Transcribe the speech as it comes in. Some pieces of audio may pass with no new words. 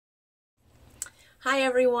Hi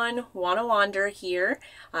everyone, Wanna Wander here.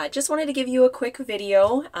 Just wanted to give you a quick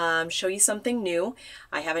video, show you something new.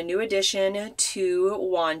 I have a new addition to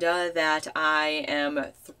Wanda that I am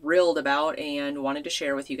thrilled about and wanted to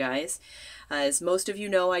share with you guys. As most of you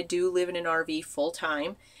know, I do live in an RV full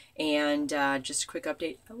time, and just a quick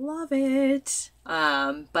update, I love it.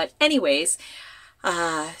 But anyways,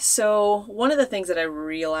 so one of the things that I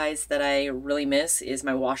realized that I really miss is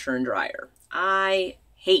my washer and dryer. I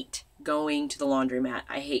hate going to the laundromat.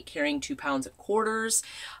 I hate carrying 2 pounds of quarters.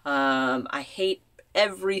 I hate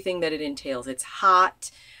everything that it entails. It's hot,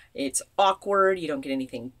 it's awkward, you don't get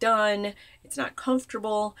anything done, it's not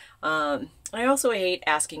comfortable. I also hate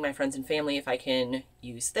asking my friends and family if I can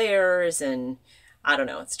use theirs, and I don't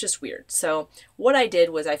know, it's just weird. So what I did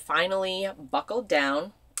was I finally buckled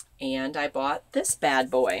down and I bought this bad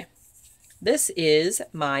boy. This is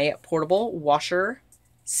my portable washer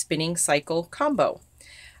spinning cycle combo.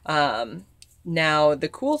 Now the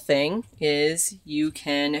cool thing is you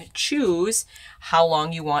can choose how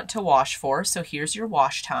long you want to wash for. So here's your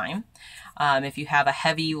wash time. If you have a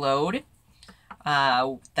heavy load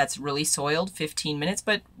that's really soiled, 15 minutes,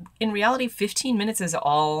 but in reality 15 minutes is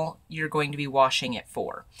all you're going to be washing it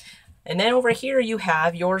for. And then over here you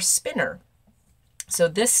have your spinner. So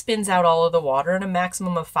this spins out all of the water in a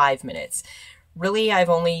maximum of 5 minutes. Really, I've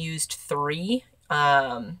only used 3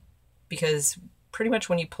 because pretty much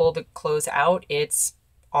when you pull the clothes out, it's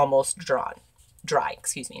almost dry.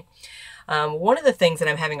 One of the things that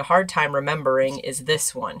I'm having a hard time remembering is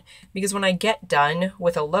this one, because when I get done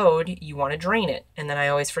with a load, you want to drain it, and then I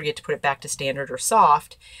always forget to put it back to standard or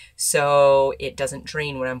soft, so it doesn't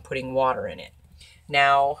drain when I'm putting water in it.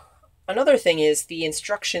 Now, another thing is the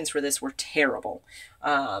instructions for this were terrible.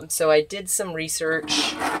 So I did some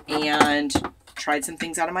research and tried some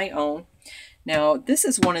things out on my own. Now, this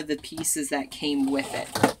is one of the pieces that came with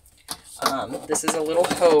it. This is a little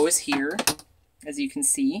hose here, as you can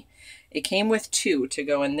see. It came with 2 to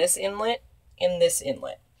go in this inlet and this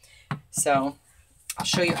inlet. So I'll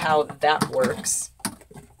show you how that works.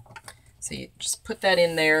 So you just put that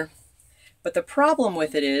in there. But the problem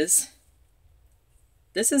with it is,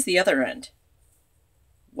 this is the other end.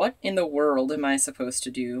 What in the world am I supposed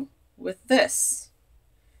to do with this?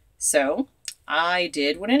 So I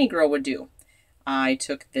did what any girl would do. I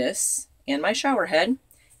took this and my shower head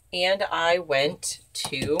and I went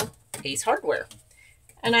to Ace Hardware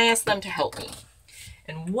and I asked them to help me.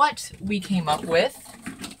 And what we came up with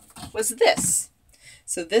was this.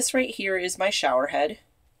 So this right here is my shower head.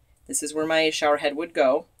 This is where my shower head would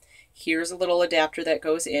go. Here's a little adapter that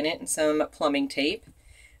goes in it and some plumbing tape.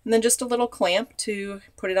 And then just a little clamp to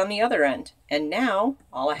put it on the other end. And now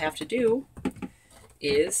all I have to do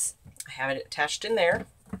is I have it attached in there.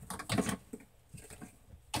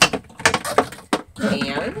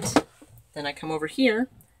 And then I come over here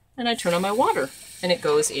and I turn on my water and it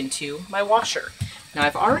goes into my washer. Now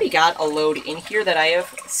I've already got a load in here that I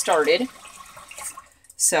have started.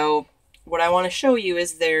 So what I want to show you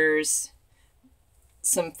is there's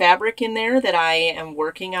some fabric in there that I am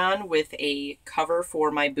working on with a cover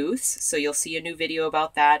for my booths. So you'll see a new video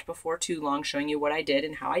about that before too long showing you what I did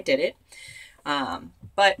and how I did it.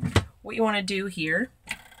 But what you want to do here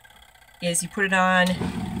is you put it on,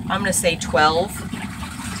 I'm going to say 12.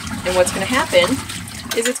 And what's going to happen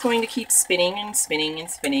is it's going to keep spinning and spinning and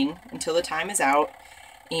spinning until the time is out.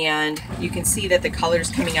 And you can see that the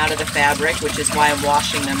color's coming out of the fabric, which is why I'm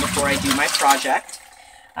washing them before I do my project.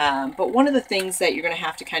 But one of the things that you're going to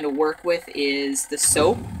have to kind of work with is the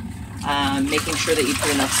soap. Making sure that you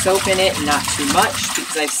put enough soap in it and not too much,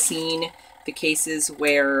 because I've seen the cases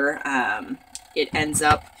where it ends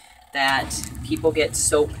up that people get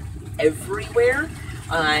soap everywhere.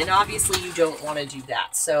 And obviously you don't want to do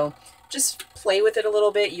that. So just play with it a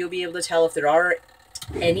little bit. You'll be able to tell if there are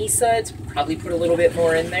any suds. Probably put a little bit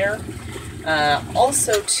more in there.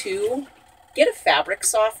 Also too, get a fabric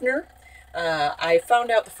softener. I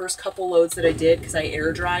found out the first couple loads that I did, because I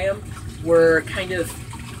air dry them, were kind of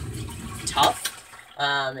tough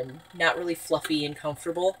and not really fluffy and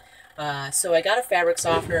comfortable. So I got a fabric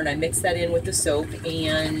softener and I mixed that in with the soap,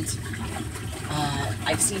 and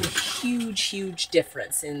I've seen a huge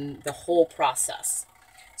difference in the whole process.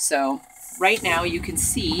 So right now you can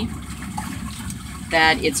see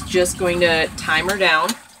that it's just going to timer down.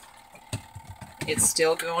 It's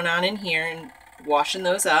still going on in here and washing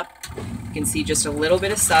those up. You can see just a little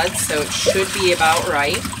bit of suds, so it should be about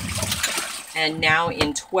right. And now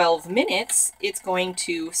in 12 minutes, it's going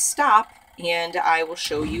to stop, and I will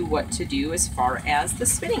show you what to do as far as the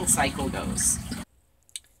spinning cycle goes.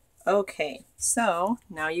 Okay, so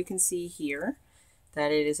now you can see here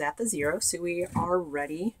that it is at the 0, so we are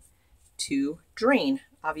ready to drain.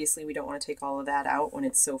 Obviously, we don't want to take all of that out when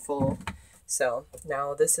it's so full. So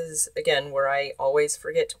now this is, again, where I always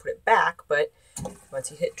forget to put it back, but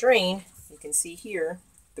once you hit drain, you can see here,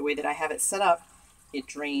 the way that I have it set up, it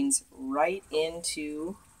drains right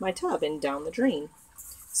into my tub and down the drain.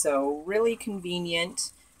 So really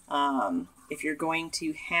convenient. If you're going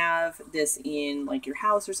to have this in like your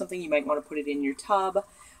house or something, you might want to put it in your tub.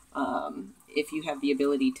 If you have the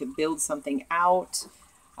ability to build something out,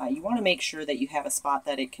 you want to make sure that you have a spot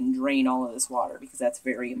that it can drain all of this water, because that's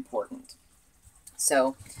very important.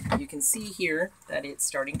 So you can see here that it's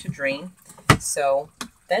starting to drain. So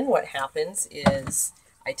then what happens is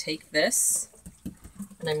I take this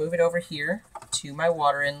and I move it over here to my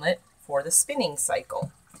water inlet for the spinning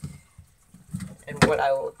cycle. And what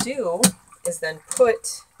I will do is then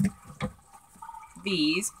put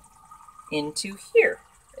these into here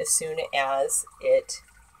as soon as it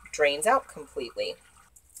drains out completely.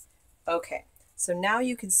 Okay, so now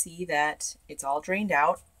you can see that it's all drained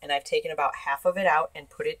out, and I've taken about half of it out and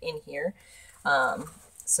put it in here.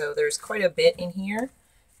 So there's quite a bit in here,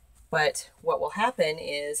 but what will happen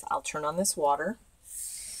is I'll turn on this water,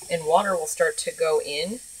 and water will start to go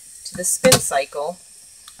in to the spin cycle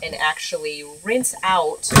and actually rinse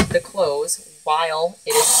out the clothes while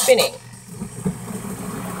it is spinning.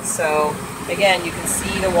 So again, you can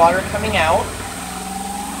see the water coming out,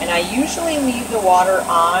 and I usually leave the water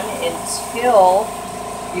on until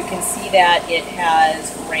you can see that it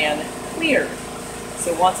has ran clear.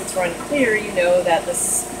 So once it's run clear, you know that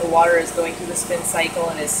the water is going through the spin cycle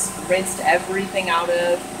and has rinsed everything out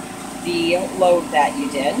of the load that you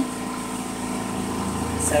did.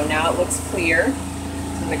 So now it looks clear.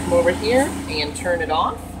 I'm going to come over here and turn it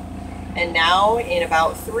off. And now in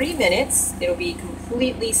about 3 minutes, it'll be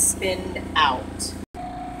completely spinned out.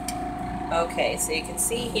 Okay, so you can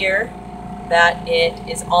see here that it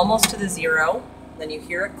is almost to the zero. Then you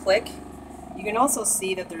hear it click. You can also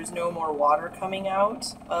see that there's no more water coming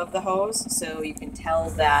out of the hose, so you can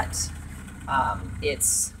tell that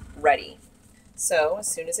it's ready. So as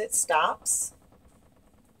soon as it stops,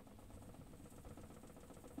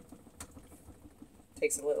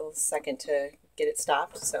 takes a little second to get it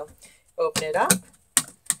stopped, so open it up,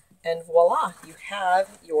 and voila, you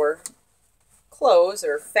have your clothes,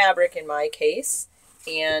 or fabric in my case,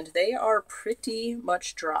 and they are pretty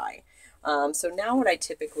much dry. So now what I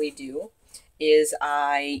typically do is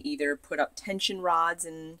I either put up tension rods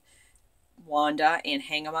in Wanda and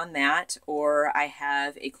hang them on that, or I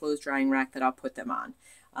have a clothes drying rack that I'll put them on.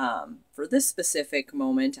 For this specific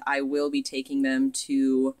moment, I will be taking them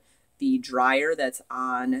to the dryer that's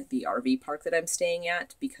on the RV park that I'm staying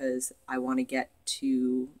at, because I want to get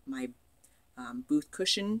to my booth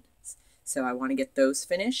cushions, so I want to get those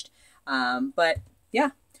finished. But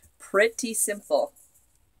yeah, pretty simple.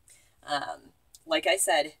 Like I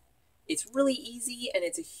said, it's really easy and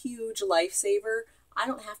it's a huge lifesaver. I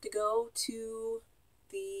don't have to go to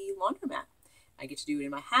the laundromat. I get to do it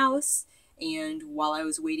in my house. And while I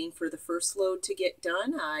was waiting for the first load to get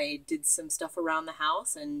done, I did some stuff around the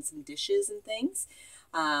house and some dishes and things.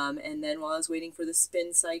 And then while I was waiting for the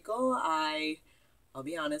spin cycle, I'll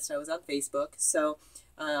be honest, I was on Facebook. So,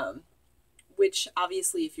 which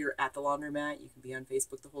obviously if you're at the laundromat, you can be on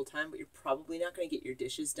Facebook the whole time, but you're probably not going to get your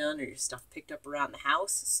dishes done or your stuff picked up around the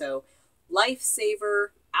house. So lifesaver,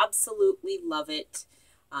 absolutely love it.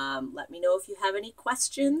 Let me know if you have any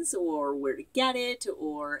questions or where to get it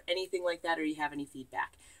or anything like that, or you have any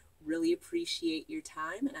feedback. Really appreciate your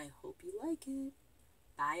time, and I hope you like it.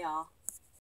 Bye, y'all.